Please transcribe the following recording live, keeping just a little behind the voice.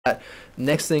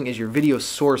Next thing is your video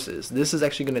sources. This is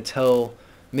actually going to tell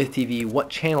MythTV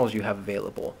what channels you have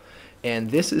available.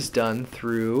 And this is done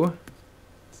through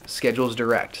Schedules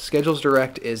Direct. Schedules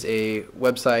Direct is a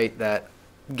website that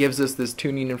gives us this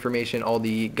tuning information, all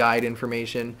the guide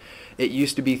information. It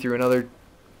used to be through another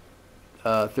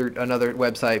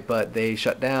website, but they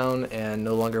shut down and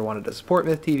no longer wanted to support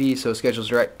MythTV, so Schedules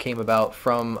Direct came about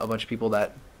from a bunch of people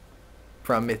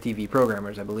from MythTV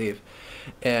programmers, I believe.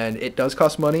 And it does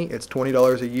cost money. It's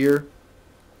 $20 a year.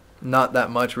 Not that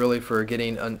much really for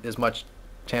getting as much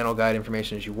channel guide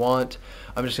information as you want.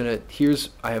 I'm just gonna,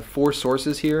 I have 4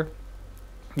 sources here.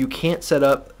 You can't set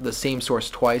up the same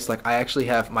source twice. Like, I actually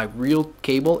have, my real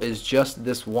cable is just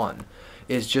this one.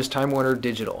 It's just Time Warner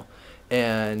Digital.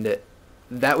 And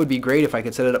that would be great if I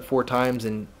could set it up 4 times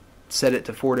and set it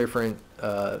to 4 different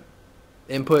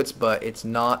inputs, but it's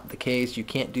not the case. You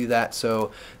can't do that.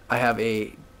 So I have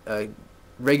a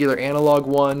regular analog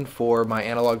one for my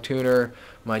analog tuner.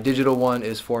 My digital one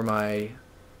is for my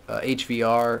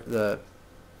HVR, the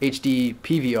HD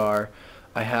PVR.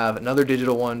 I have another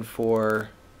digital one for,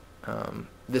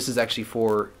 this is actually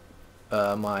for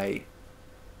my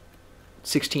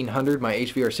 1600, my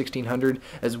HVR 1600,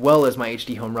 as well as my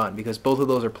HD home run, because both of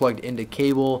those are plugged into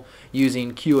cable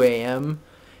using QAM,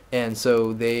 and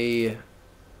so they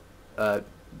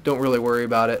don't really worry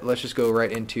about it. Let's just go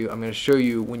right into, I'm going to show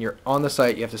you when you're on the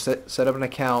site, you have to set up an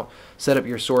account, set up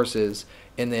your sources,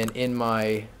 and then in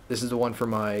my, this is the one for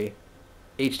my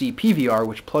HD PVR,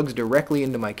 which plugs directly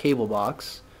into my cable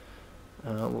box.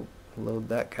 We'll load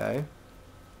that guy.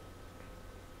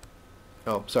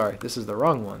 Oh, sorry, this is the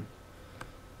wrong one.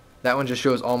 That one just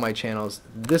shows all my channels.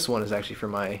 This one is actually for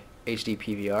my HD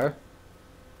PVR.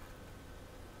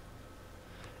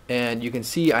 And you can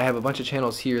see I have a bunch of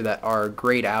channels here that are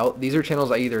grayed out. These are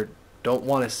channels I either don't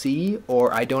want to see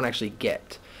or I don't actually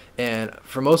get. And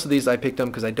for most of these I picked them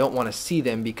because I don't want to see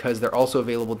them, because they're also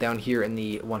available down here in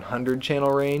the 100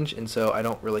 channel range, and so I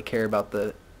don't really care about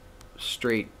the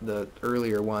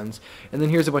earlier ones. And then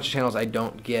here's a bunch of channels I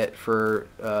don't get for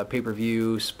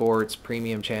pay-per-view, sports,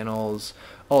 premium channels,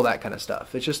 all that kind of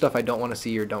stuff. It's just stuff I don't want to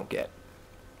see or don't get.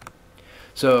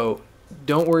 So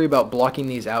don't worry about blocking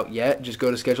these out yet. Just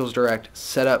go to Schedules Direct,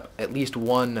 set up at least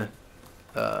one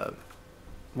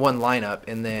lineup,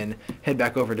 and then head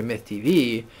back over to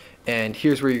MythTV, and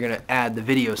here's where you're going to add the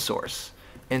video source.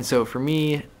 And so for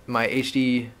me, my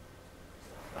HD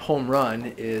home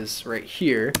run is right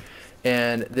here,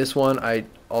 and this one,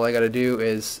 all I got to do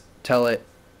is tell it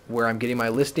where I'm getting my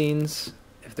listings.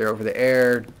 If they're over the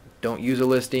air, don't use a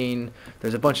listing.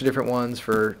 There's a bunch of different ones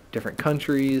for different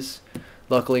countries.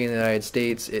 Luckily in the United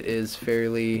States it is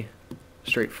fairly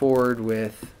straightforward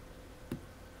with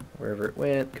wherever it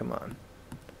went. Come on.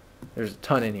 There's a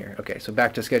ton in here. Okay, so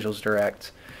back to Schedules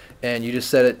Direct, and you just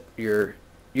set it, your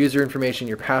user information,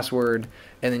 your password,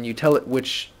 and then you tell it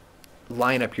which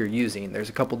lineup you're using. There's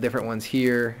a couple different ones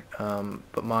here,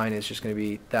 but mine is just going to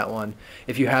be that one.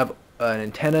 If you have an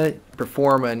antenna,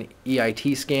 perform an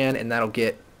EIT scan, and that'll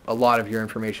get a lot of your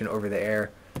information over the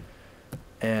air.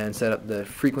 And set up the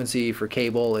frequency for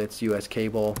cable, it's US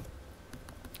cable.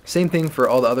 Same thing for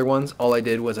all the other ones. All I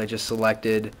did was I just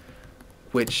selected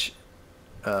which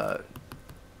data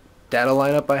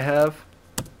lineup I have,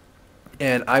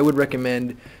 and I would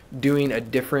recommend doing a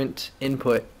different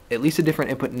input, at least a different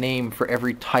input name for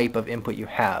every type of input you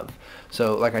have.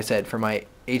 So like I said, for my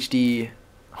HD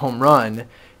home run,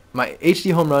 my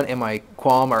HD home run and my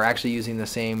QAM are actually using the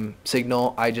same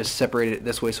signal. I just separated it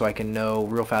this way so I can know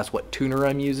real fast what tuner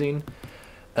I'm using.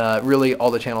 Really,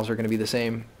 all the channels are going to be the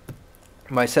same.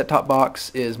 My set-top box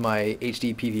is my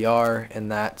HD PVR,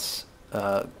 and that's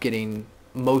getting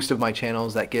most of my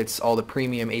channels. That gets all the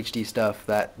premium HD stuff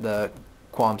that the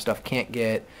QAM stuff can't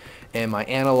get. And my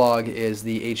analog is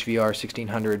the HVR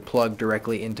 1600 plugged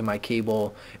directly into my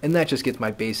cable, and that just gets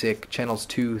my basic channels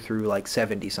 2 through like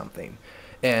 70 something.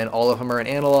 And all of them are in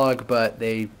analog, but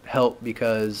they help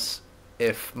because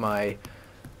if my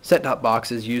set-top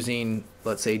box is using,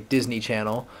 let's say, Disney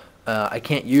Channel, I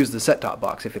can't use the set-top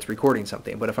box if it's recording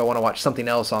something. But if I want to watch something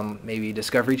else on maybe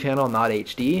Discovery Channel, not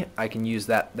HD, I can use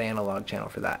the analog channel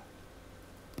for that.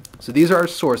 So these are our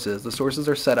sources. The sources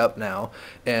are set up now,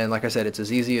 and like I said, it's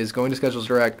as easy as going to Schedules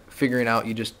Direct, figuring out,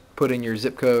 you just put in your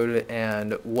zip code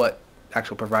and what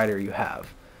actual provider you have.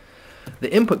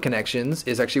 The input connections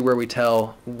is actually where we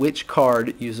tell which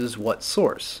card uses what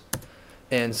source.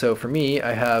 And so for me,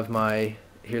 I have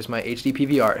here's my HD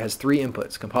PVR. It has 3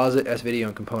 inputs: composite, S-video,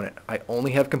 and component. I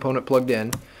only have component plugged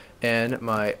in, and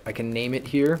I can name it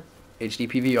here, HD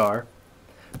PVR.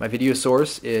 My video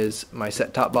source is my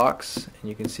set-top box, and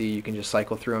you can see you can just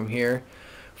cycle through them here.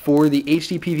 For the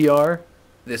HD PVR,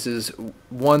 this is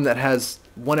one that has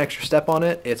one extra step on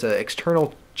it. It's an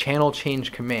external channel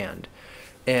change command.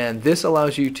 And this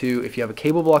allows you to, if you have a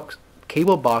cable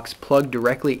box plugged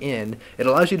directly in, it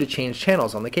allows you to change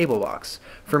channels on the cable box.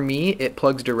 For me, it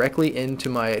plugs directly into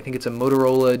my, I think it's a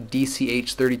Motorola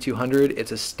DCH3200.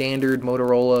 It's a standard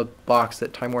Motorola box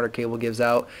that Time Warner Cable gives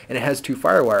out, and it has 2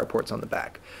 FireWire ports on the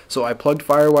back. So I plugged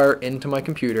FireWire into my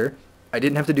computer. I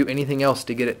didn't have to do anything else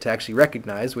to get it to actually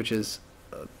recognize, which is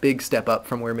a big step up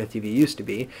from where MythTV used to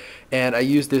be. And I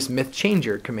used this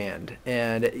MythChanger command.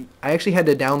 And I actually had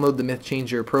to download the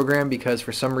MythChanger program because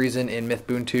for some reason in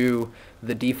MythBuntu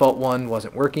the default one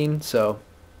wasn't working. So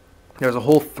there's a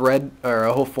whole thread or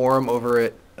a whole forum over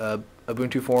at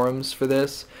Ubuntu forums for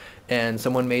this, and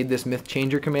someone made this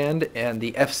MythChanger command, and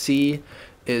the FC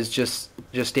is just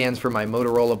stands for my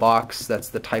Motorola box. That's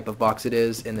the type of box it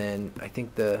is, and then I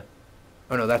think oh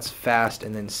no, that's fast,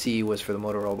 and then C was for the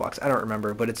Motorola box. I don't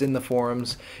remember, but it's in the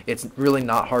forums. It's really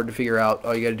not hard to figure out.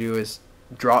 All you got to do is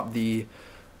drop the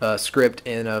script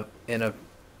in a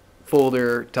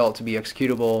folder, tell it to be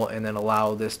executable, and then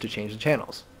allow this to change the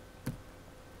channels.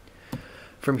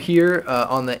 From here,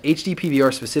 on the HD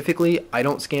PVR specifically, I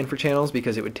don't scan for channels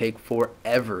because it would take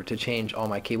forever to change all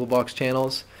my cable box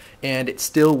channels, and it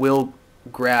still will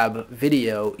grab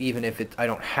video even if I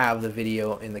don't have the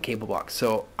video in the cable box.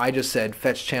 So I just said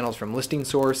fetch channels from listing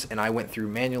source, and I went through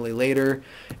manually later,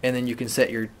 and then you can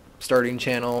set your starting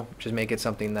channel, just make it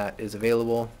something that is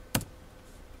available.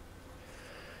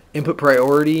 Input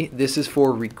priority, this is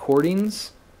for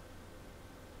recordings,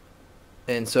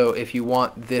 and so if you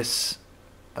want this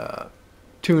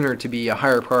tuner to be a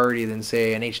higher priority than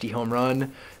say an HD home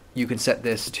run, you can set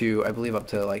this to, I believe, up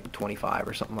to like 25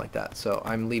 or something like that. So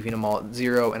I'm leaving them all at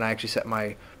 0, and I actually set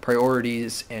my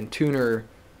priorities and tuner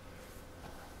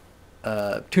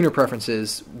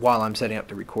preferences while I'm setting up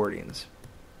the recordings.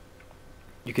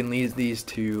 You can leave these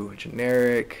to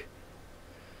generic.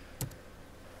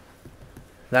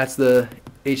 That's the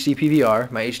HD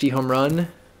PVR. My HD home run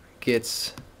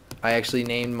gets, I actually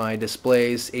named my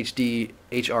displays HD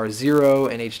HR0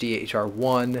 and HD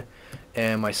HR1,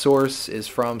 and my source is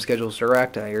from Schedules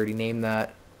Direct. I already named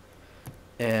that.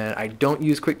 And I don't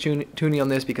use quick tuning on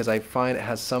this because I find it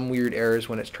has some weird errors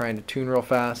when it's trying to tune real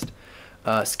fast.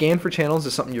 Scan for channels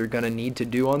is something you're going to need to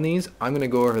do on these. I'm going to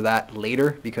go over that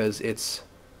later because it's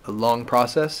a long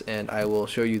process, and I will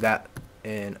show you that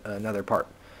in another part.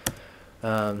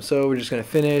 So we're just going to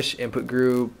finish input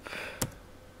group.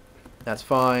 That's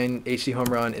fine. HD home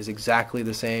run is exactly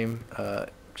the same.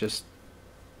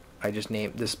 I just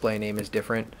named display name is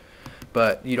different,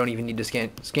 but you don't even need to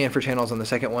scan for channels on the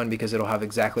second one because it'll have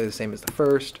exactly the same as the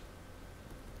first.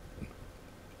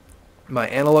 My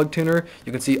analog tuner,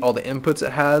 you can see all the inputs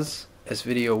it has: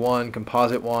 S-Video 1,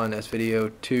 Composite 1,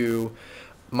 S-Video 2.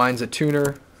 Mine's a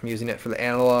tuner. I'm using it for the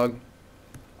analog.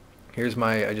 Here's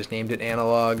my, I just named it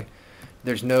analog.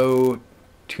 There's no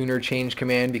tuner change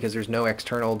command because there's no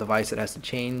external device that has to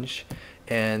change.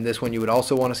 And this one you would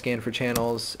also want to scan for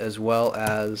channels, as well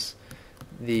as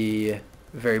the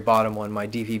very bottom one, my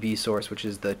DVB source, which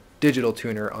is the digital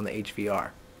tuner on the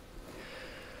HVR.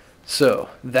 So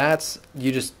that's,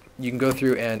 you can go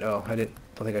through and, oh, I don't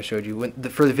think I showed you,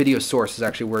 for the video source is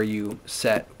actually where you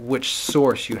set which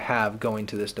source you have going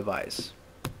to this device.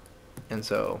 And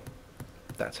so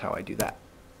that's how I do that.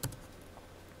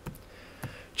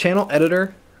 Channel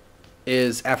editor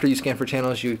is after you scan for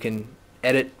channels, you can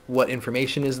edit what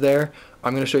information is there.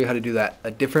 I'm going to show you how to do that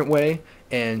a different way.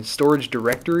 And storage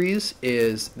directories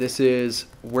is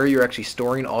where you're actually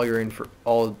storing all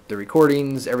the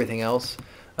recordings, everything else.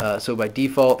 So by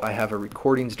default, I have a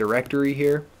recordings directory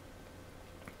here,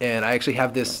 and I actually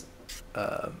have this.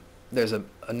 There's a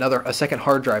second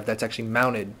hard drive that's actually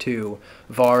mounted to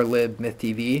var lib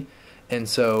mythtv, and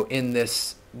so in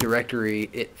this directory,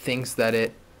 it thinks that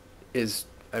it is.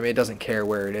 I mean, it doesn't care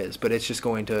where it is, but it's just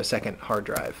going to a second hard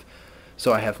drive.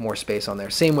 So I have more space on there.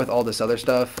 Same with all this other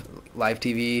stuff, live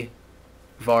TV,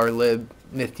 var lib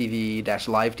mythtv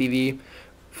 -live TV.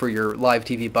 For your live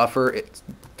TV buffer, it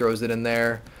throws it in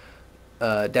there.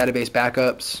 Database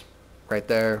backups, right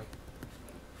there.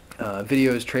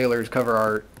 Videos, trailers, cover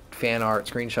art, fan art,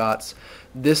 screenshots.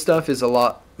 This stuff is a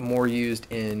lot more used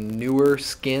in newer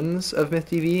skins of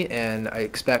MythTV, and I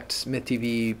expect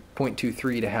MythTV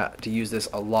 0.23 to use this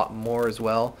a lot more as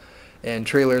well. And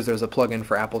trailers, there's a plugin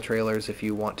for Apple trailers if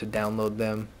you want to download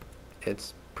them.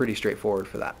 It's pretty straightforward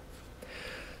for that.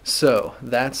 So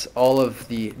that's all of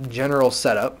the general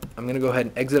setup. I'm going to go ahead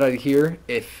and exit out of here.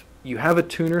 If you have a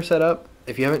tuner set up,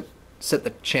 if you haven't set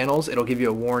the channels, it'll give you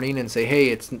a warning and say, hey,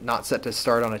 it's not set to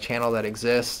start on a channel that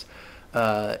exists.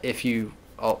 If you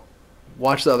I'll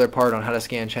watch the other part on how to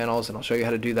scan channels, and I'll show you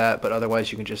how to do that, but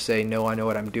otherwise you can just say, no, I know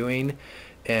what I'm doing.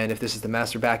 And if this is the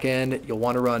master backend, you'll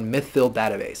want to run MythTV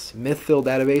database. MythTV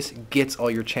database gets all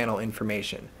your channel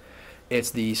information. It's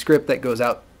the script that goes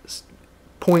out,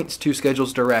 points to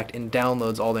schedules direct, and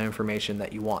downloads all the information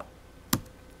that you want.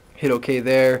 Hit OK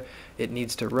there. It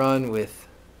needs to run with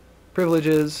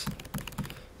privileges.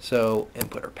 So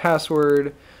input our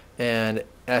password and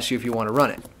ask you if you want to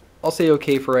run it. I'll say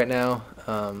OK for right now.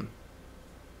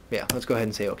 Yeah, let's go ahead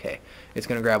and say OK. It's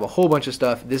going to grab a whole bunch of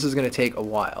stuff. This is going to take a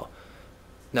while.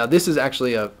 Now this is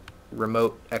actually a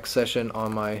remote X session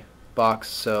on my box,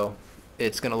 so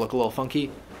it's going to look a little funky.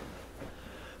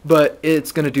 But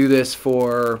it's going to do this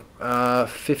for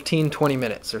 15-20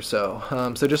 minutes or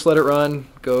so. So just let it run,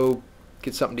 go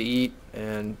get something to eat,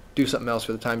 and do something else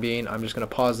for the time being. I'm just going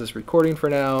to pause this recording for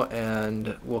now,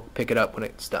 and we'll pick it up when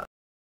it's done.